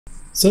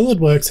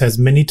SolidWorks has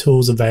many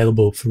tools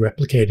available for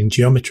replicating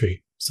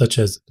geometry, such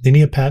as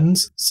linear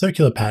patterns,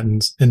 circular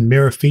patterns, and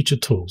mirror feature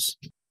tools.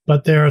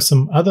 But there are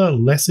some other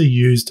lesser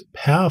used,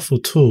 powerful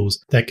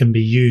tools that can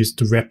be used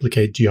to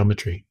replicate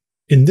geometry.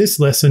 In this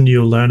lesson,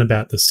 you'll learn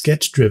about the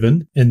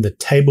sketch-driven and the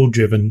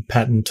table-driven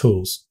pattern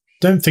tools.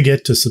 Don't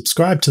forget to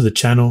subscribe to the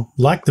channel,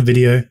 like the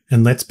video,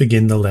 and let's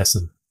begin the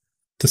lesson.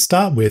 To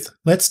start with,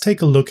 let's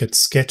take a look at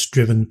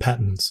sketch-driven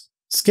patterns.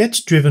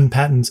 Sketch-driven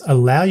patterns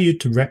allow you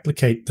to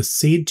replicate the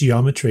seed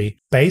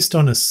geometry based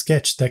on a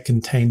sketch that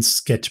contains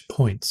sketch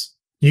points.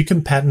 You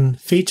can pattern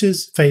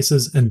features,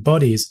 faces, and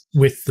bodies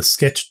with the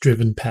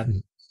sketch-driven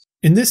pattern.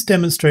 In this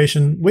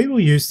demonstration, we will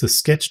use the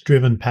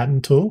sketch-driven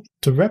pattern tool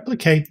to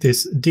replicate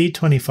this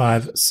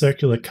D25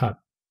 circular cut.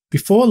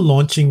 Before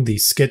launching the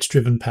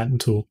sketch-driven pattern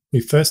tool,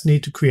 we first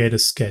need to create a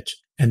sketch,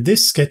 and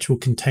this sketch will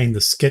contain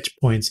the sketch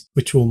points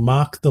which will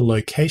mark the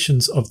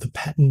locations of the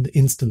patterned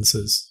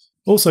instances.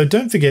 Also,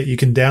 don't forget you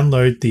can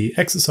download the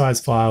exercise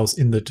files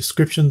in the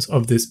descriptions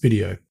of this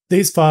video.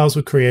 These files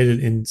were created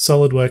in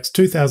SolidWorks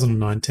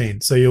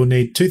 2019, so you'll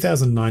need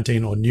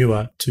 2019 or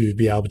newer to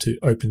be able to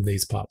open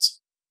these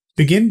parts.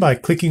 Begin by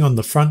clicking on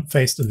the front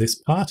face of this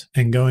part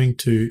and going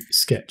to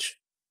Sketch.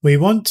 We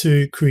want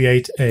to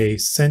create a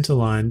center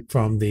line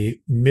from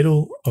the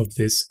middle of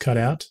this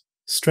cutout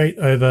straight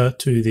over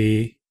to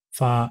the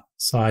far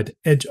side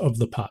edge of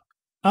the part.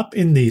 Up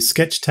in the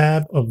Sketch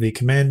tab of the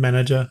Command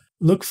Manager,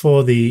 look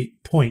for the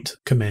point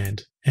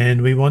command,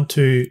 and we want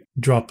to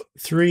drop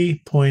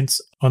 3 points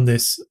on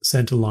this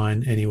center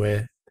line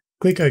anywhere.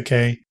 Click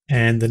OK,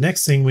 and the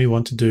next thing we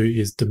want to do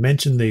is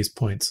dimension these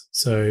points.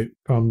 So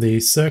from the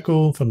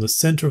circle, from the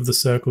center of the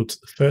circle to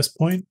the first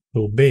point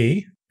will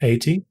be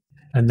 80,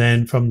 and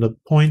then from the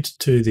point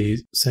to the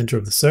center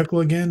of the circle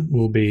again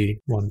will be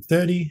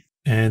 130,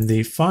 and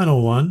the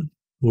final one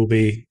will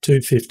be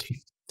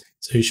 250.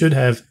 So you should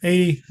have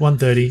 80,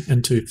 130,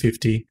 and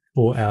 250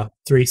 for our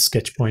 3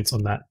 sketch points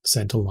on that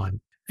center line.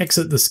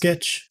 Exit the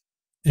sketch,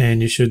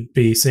 and you should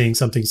be seeing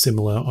something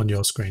similar on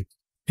your screen.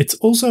 It's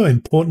also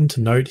important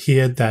to note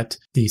here that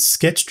the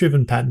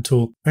sketch-driven pattern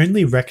tool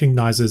only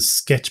recognizes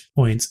sketch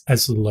points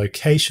as the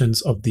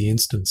locations of the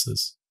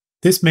instances.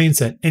 This means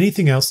that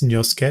anything else in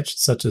your sketch,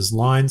 such as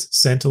lines,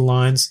 center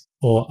lines,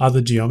 or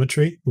other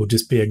geometry, will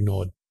just be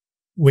ignored.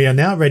 We are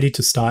now ready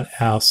to start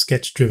our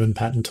sketch-driven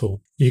pattern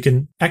tool. You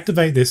can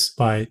activate this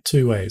by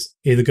 2 ways,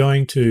 either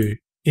going to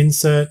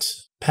Insert,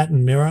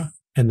 Pattern Mirror,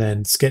 and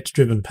then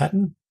Sketch-Driven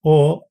Pattern,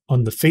 or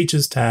on the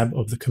Features tab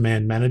of the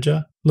Command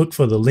Manager, look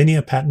for the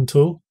Linear Pattern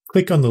tool,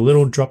 click on the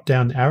little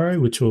drop-down arrow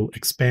which will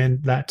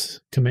expand that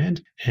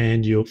command,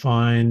 and you'll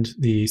find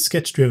the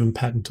Sketch-Driven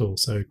Pattern tool,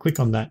 so click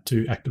on that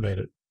to activate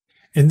it.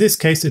 In this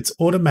case, it's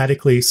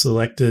automatically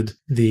selected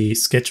the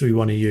sketch we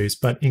want to use,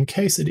 but in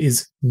case it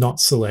is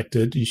not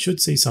selected, you should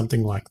see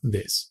something like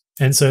this.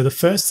 And so the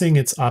first thing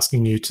it's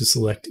asking you to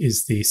select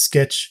is the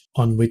sketch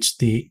on which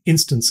the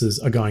instances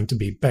are going to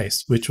be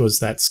based, which was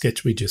that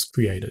sketch we just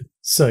created.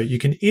 So you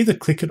can either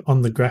click it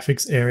on the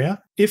graphics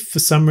area. If for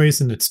some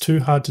reason it's too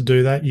hard to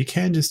do that, you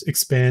can just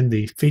expand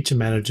the feature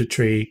manager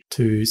tree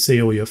to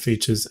see all your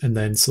features and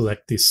then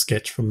select this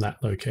sketch from that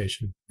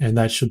location. And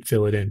that should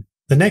fill it in.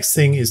 The next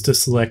thing is to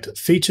select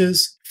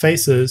features,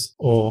 faces,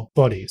 or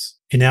bodies.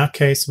 In our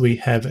case, we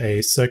have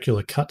a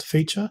circular cut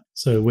feature.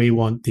 So we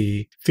want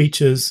the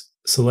features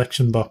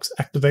selection box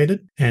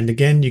activated. And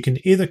again, you can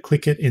either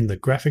click it in the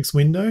graphics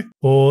window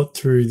or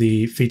through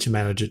the feature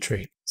manager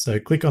tree. So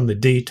click on the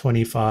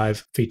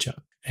D25 feature.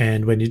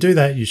 And when you do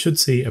that, you should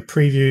see a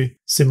preview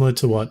similar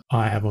to what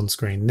I have on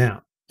screen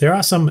now. There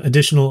are some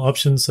additional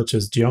options such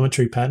as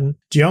geometry pattern.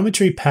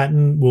 Geometry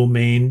pattern will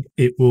mean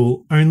it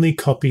will only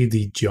copy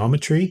the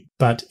geometry,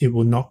 but it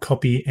will not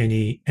copy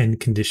any end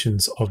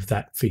conditions of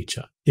that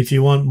feature. If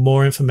you want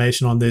more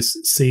information on this,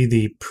 see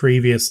the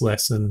previous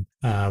lesson,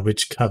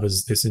 which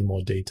covers this in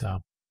more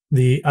detail.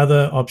 The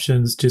other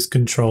options just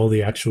control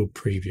the actual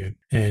preview,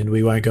 and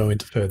we won't go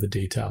into further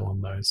detail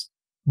on those.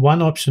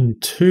 One option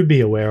to be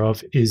aware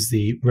of is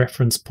the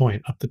reference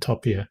point up the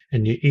top here,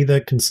 and you either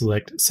can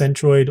select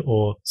centroid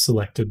or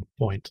selected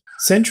point.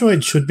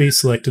 Centroid should be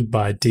selected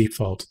by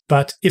default,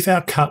 but if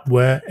our cut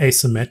were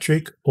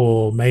asymmetric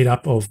or made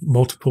up of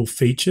multiple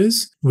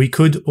features, we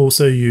could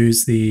also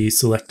use the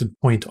selected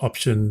point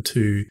option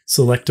to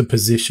select a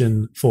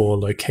position for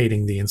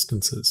locating the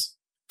instances.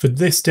 For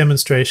this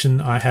demonstration,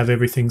 I have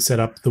everything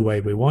set up the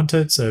way we want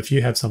it, so if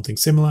you have something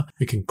similar,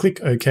 we can click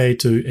OK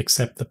to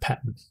accept the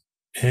pattern.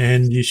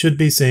 And you should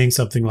be seeing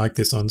something like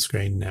this on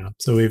screen now.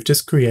 So we've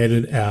just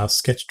created our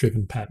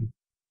sketch-driven pattern.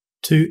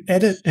 To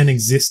edit an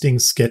existing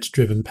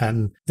sketch-driven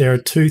pattern, there are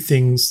 2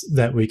 things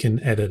that we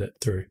can edit it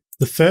through.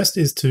 The first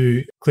is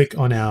to click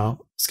on our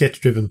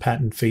sketch-driven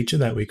pattern feature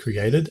that we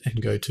created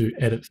and go to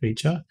Edit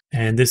Feature.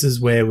 And this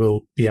is where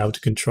we'll be able to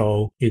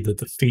control either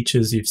the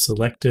features you've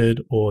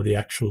selected or the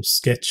actual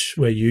sketch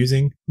we're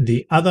using.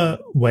 The other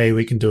way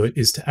we can do it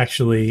is to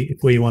actually, if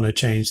we want to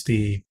change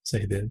the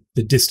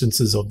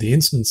distances of the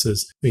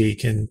instances, we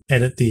can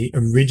edit the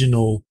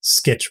original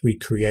sketch we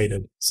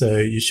created. So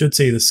you should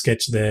see the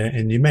sketch there,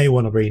 and you may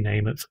want to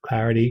rename it for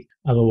clarity.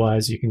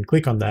 Otherwise, you can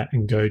click on that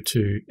and go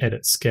to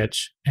Edit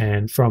Sketch,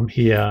 and from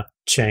here,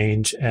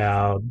 change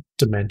our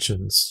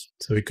dimensions.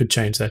 So we could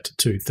change that to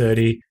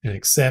 230 and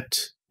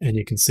accept, and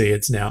you can see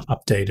it's now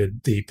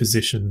updated the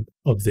position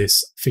of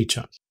this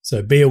feature.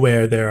 So be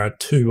aware there are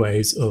two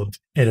ways of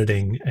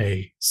editing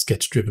a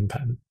sketch-driven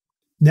pattern.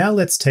 Now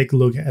let's take a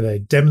look at a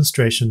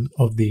demonstration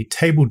of the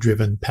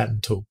table-driven pattern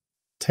tool.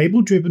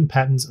 Table-driven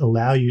patterns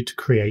allow you to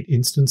create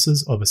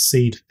instances of a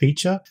seed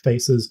feature,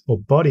 faces, or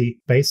body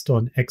based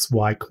on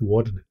XY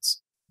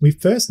coordinates. We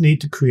first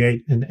need to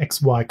create an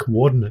XY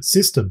coordinate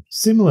system,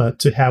 similar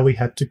to how we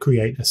had to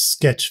create a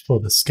sketch for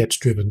the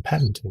sketch-driven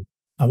pattern tool.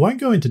 I won't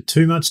go into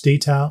too much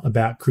detail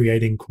about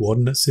creating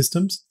coordinate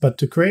systems, but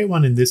to create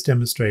one in this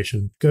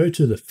demonstration, go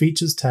to the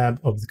Features tab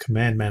of the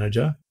Command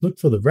Manager, look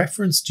for the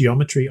reference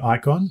geometry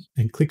icon,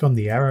 and click on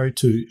the arrow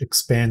to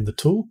expand the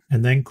tool,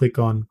 and then click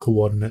on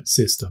Coordinate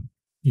System.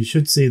 You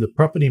should see the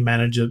Property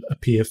Manager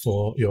appear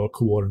for your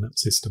coordinate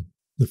system.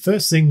 The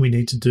first thing we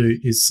need to do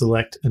is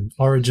select an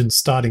origin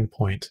starting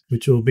point,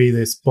 which will be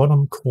this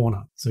bottom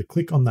corner. So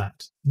click on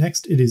that.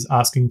 Next, it is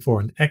asking for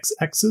an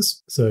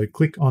x-axis. So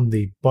click on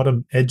the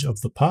bottom edge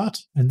of the part,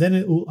 and then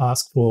it will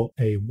ask for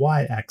a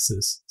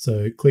y-axis.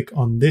 So click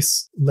on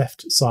this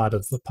left side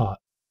of the part.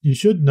 You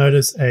should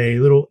notice a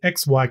little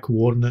XY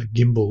coordinate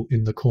gimbal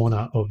in the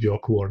corner of your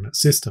coordinate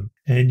system.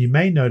 And you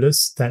may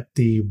notice that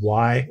the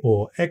Y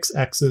or X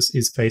axis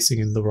is facing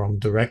in the wrong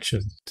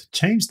direction. To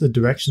change the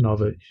direction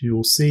of it,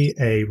 you'll see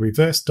a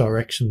reverse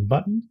direction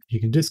button.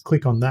 You can just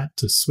click on that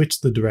to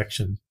switch the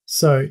direction.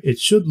 So it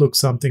should look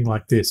something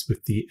like this,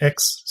 with the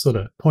X sort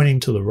of pointing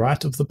to the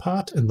right of the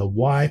part and the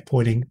Y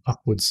pointing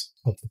upwards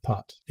of the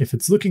part. If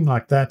it's looking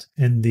like that,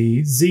 and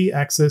the Z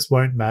axis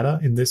won't matter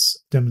in this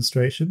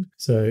demonstration,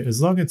 so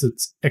as long as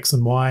it's X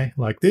and Y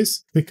like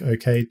this, click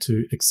OK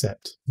to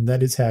accept. And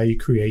that is how you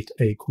create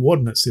a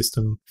coordinate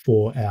system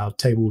for our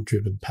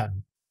table-driven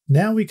pattern.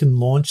 Now we can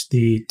launch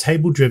the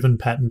table-driven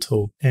pattern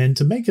tool, and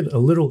to make it a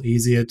little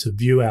easier to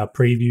view our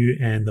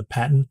preview and the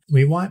pattern,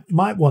 we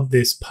might want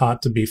this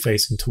part to be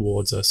facing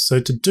towards us. So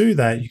to do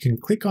that, you can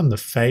click on the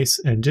face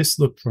and just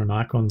look for an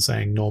icon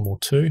saying normal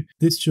to.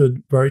 This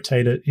should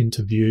rotate it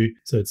into view,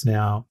 so it's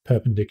now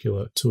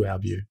perpendicular to our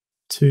view.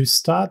 To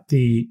start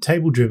the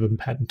table-driven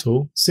pattern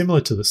tool,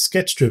 similar to the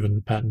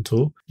sketch-driven pattern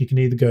tool, you can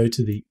either go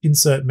to the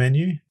Insert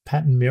menu,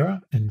 Pattern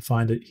Mirror, and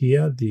find it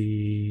here,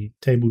 the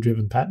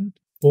table-driven pattern,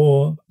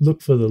 or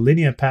look for the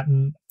linear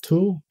pattern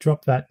tool,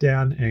 drop that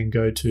down and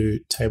go to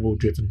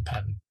table-driven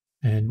pattern.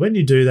 And when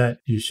you do that,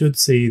 you should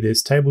see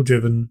this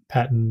table-driven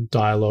pattern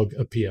dialog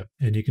appear.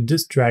 And you can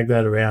just drag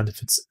that around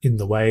if it's in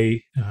the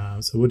way.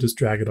 So we'll just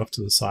drag it off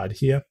to the side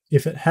here.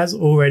 If it has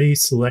already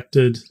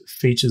selected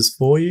features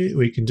for you,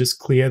 we can just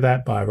clear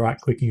that by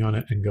right-clicking on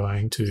it and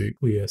going to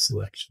Clear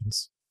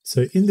Selections.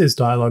 So in this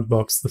dialog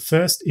box, the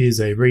first is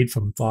a read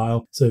from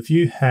file. So if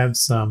you have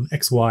some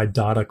XY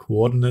data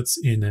coordinates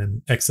in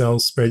an Excel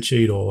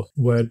spreadsheet or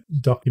Word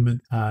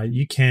document,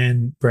 you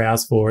can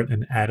browse for it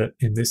and add it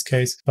in this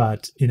case.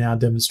 But in our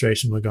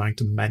demonstration, we're going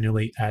to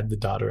manually add the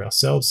data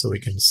ourselves, so we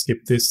can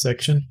skip this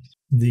section.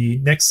 The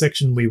next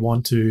section we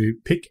want to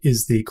pick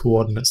is the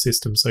coordinate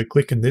system. So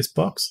click in this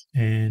box,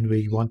 and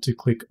we want to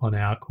click on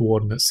our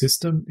coordinate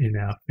system in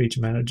our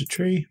Feature Manager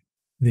tree.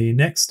 The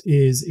next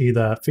is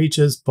either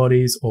features,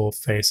 bodies, or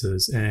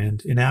faces.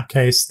 And in our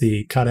case,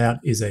 the cutout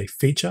is a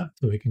feature.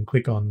 So we can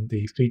click on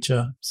the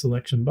feature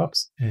selection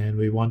box, and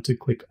we want to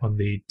click on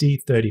the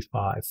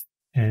D35.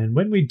 And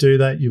when we do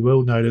that, you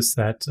will notice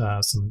that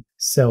some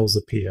cells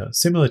appear,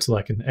 similar to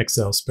like an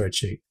Excel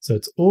spreadsheet. So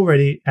it's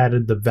already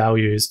added the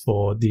values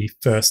for the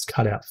first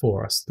cutout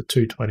for us, the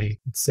 220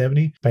 and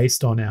 70,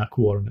 based on our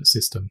coordinate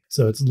system.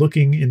 So it's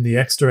looking in the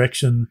X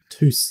direction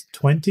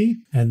 220,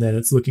 and then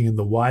it's looking in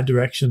the Y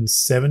direction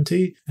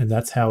 70, and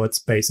that's how it's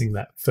basing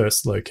that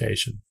first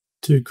location.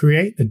 To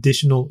create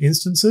additional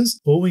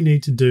instances, all we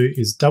need to do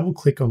is double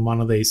click on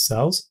one of these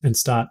cells and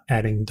start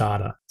adding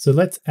data. So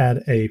let's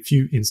add a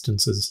few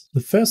instances. The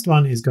first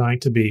one is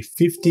going to be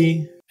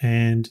 50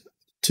 and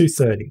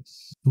 230.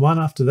 The one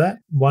after that,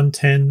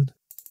 110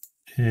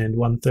 and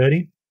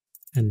 130.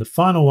 And the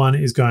final one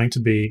is going to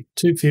be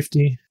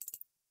 250,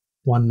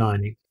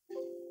 190.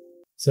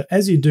 So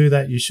as you do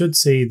that, you should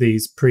see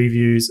these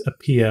previews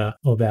appear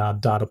of our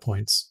data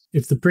points.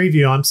 If the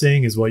preview I'm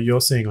seeing is what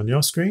you're seeing on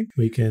your screen,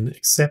 we can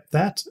accept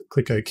that,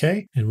 click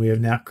OK, and we have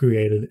now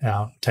created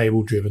our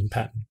table-driven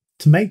pattern.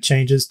 To make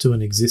changes to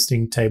an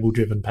existing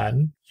table-driven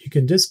pattern, you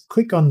can just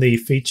click on the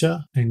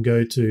feature and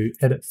go to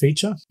Edit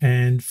Feature.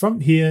 And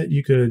from here,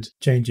 you could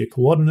change your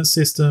coordinate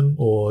system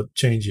or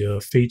change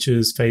your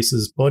features,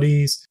 faces,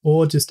 bodies,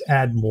 or just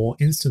add more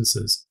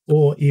instances,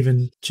 or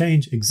even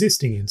change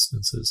existing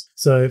instances.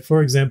 So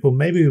for example,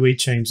 maybe we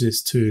change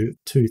this to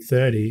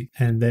 230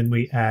 and then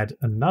we add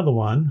another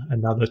one,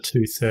 another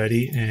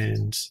 230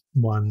 and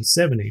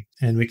 170.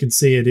 And we can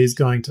see it is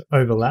going to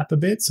overlap a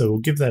bit. So we'll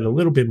give that a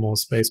little bit more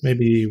space,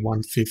 maybe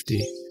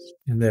 150.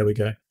 And there we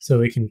go. So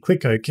we can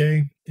click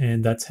OK,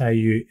 and that's how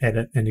you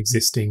edit an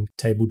existing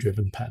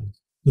table-driven pattern.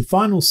 The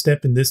final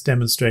step in this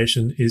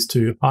demonstration is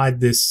to hide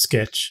this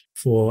sketch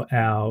for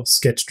our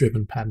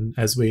sketch-driven pattern,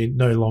 as we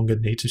no longer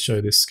need to show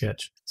this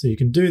sketch. So you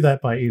can do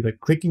that by either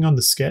clicking on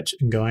the sketch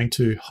and going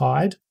to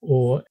hide,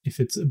 or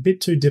if it's a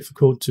bit too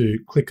difficult to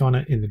click on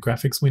it in the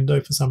graphics window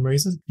for some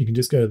reason, you can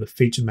just go to the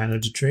feature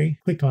manager tree,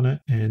 click on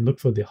it and look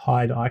for the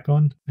hide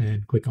icon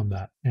and click on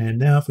that. And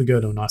now if we go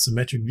to an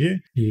isometric view,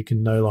 you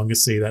can no longer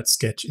see that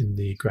sketch in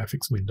the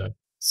graphics window.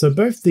 So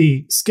both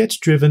the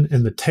sketch-driven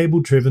and the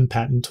table-driven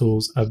pattern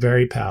tools are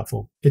very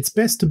powerful. It's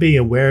best to be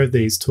aware of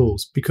these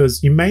tools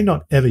because you may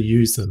not ever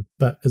use them,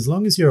 but as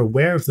long as you're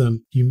aware of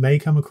them, you may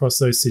come across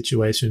those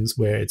situations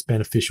where it's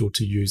beneficial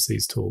to use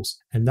these tools.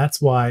 And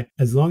that's why,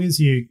 as long as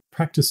you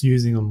practice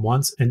using them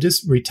once and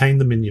just retain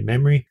them in your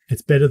memory,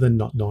 it's better than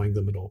not knowing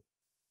them at all.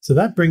 So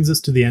that brings us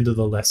to the end of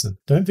the lesson.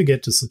 Don't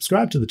forget to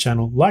subscribe to the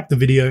channel, like the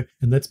video,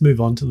 and let's move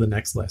on to the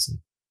next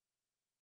lesson.